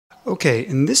Okay,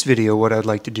 in this video what I'd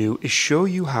like to do is show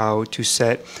you how to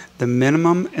set the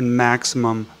minimum and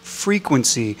maximum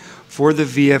frequency for the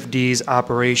VFD's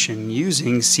operation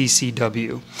using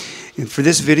CCW. And for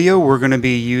this video we're going to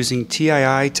be using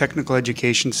TII Technical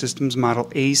Education Systems Model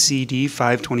ACD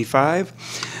 525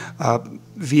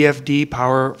 VFD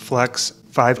PowerFlex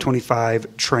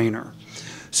 525 Trainer.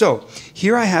 So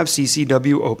here I have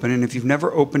CCW open, and if you've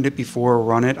never opened it before or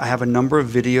run it, I have a number of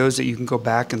videos that you can go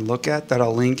back and look at that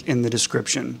I'll link in the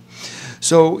description.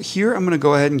 So here I'm going to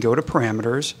go ahead and go to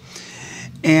parameters,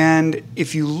 and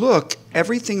if you look,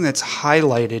 everything that's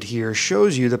highlighted here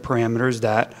shows you the parameters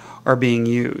that are being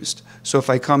used. So if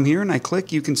I come here and I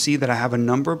click, you can see that I have a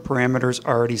number of parameters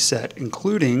already set,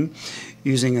 including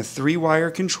using a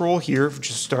 3-wire control here for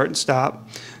just start and stop,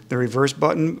 the reverse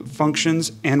button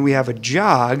functions, and we have a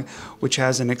jog which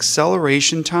has an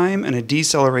acceleration time and a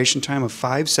deceleration time of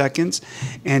 5 seconds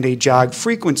and a jog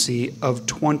frequency of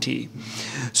 20.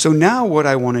 So now what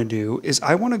I want to do is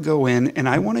I want to go in and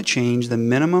I want to change the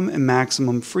minimum and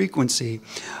maximum frequency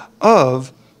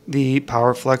of the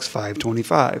PowerFlex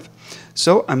 525.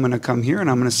 So I'm going to come here and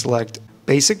I'm going to select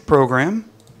Basic Program.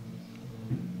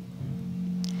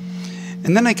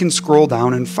 And then I can scroll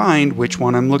down and find which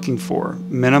one I'm looking for.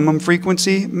 Minimum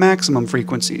frequency, maximum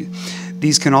frequency.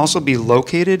 These can also be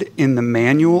located in the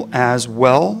manual as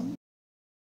well.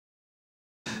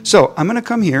 So I'm going to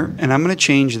come here and I'm going to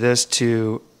change this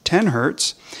to 10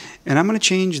 Hertz, and I'm going to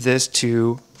change this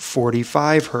to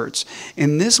 45 Hertz.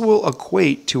 And this will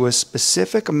equate to a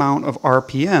specific amount of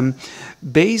RPM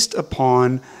based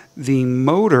upon the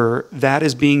motor that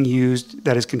is being used,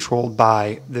 that is controlled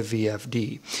by the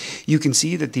VFD. You can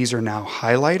see that these are now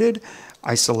highlighted.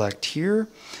 I select here.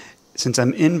 Since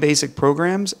I'm in basic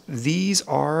programs, these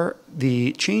are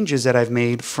the changes that I've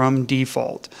made from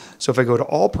default. So if I go to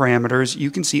all parameters,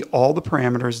 you can see all the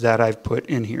parameters that I've put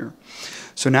in here.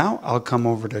 So now I'll come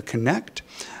over to Connect.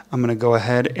 I'm going to go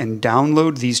ahead and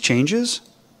download these changes.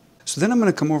 So then I'm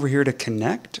going to come over here to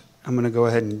Connect. I'm going to go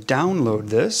ahead and download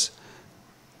this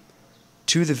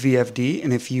to the VFD,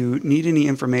 and if you need any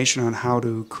information on how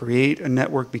to create a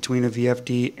network between a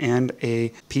VFD and a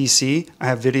PC, I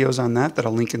have videos on that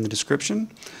I'll link in the description.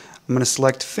 I'm going to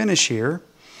select Finish here.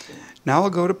 Now I'll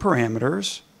go to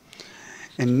Parameters,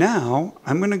 and now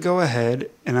I'm going to go ahead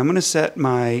and I'm going to set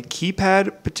my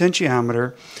keypad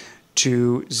potentiometer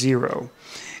to 0.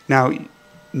 Now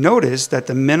notice that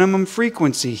the minimum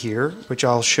frequency here, which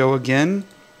I'll show again,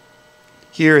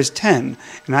 here is 10,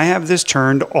 and I have this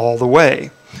turned all the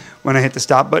way. When I hit the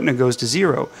stop button, it goes to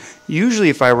 0. Usually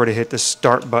if I were to hit the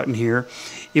start button here,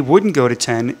 it wouldn't go to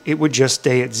 10, it would just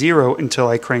stay at 0 until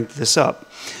I cranked this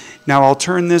up. Now I'll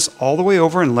turn this all the way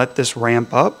over and let this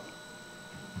ramp up,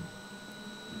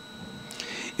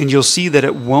 and you'll see that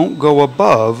it won't go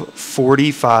above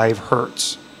 45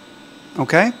 Hertz.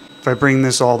 Okay? If I bring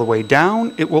this all the way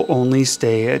down, it will only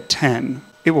stay at 10.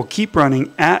 It will keep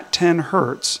running at 10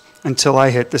 Hertz until I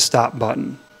hit the stop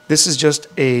button. This is just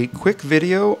a quick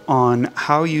video on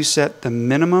how you set the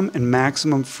minimum and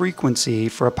maximum frequency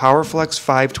for a PowerFlex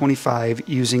 525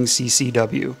 using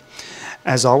CCW.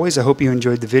 As always, I hope you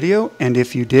enjoyed the video, and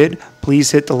if you did, please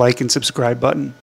hit the like and subscribe button.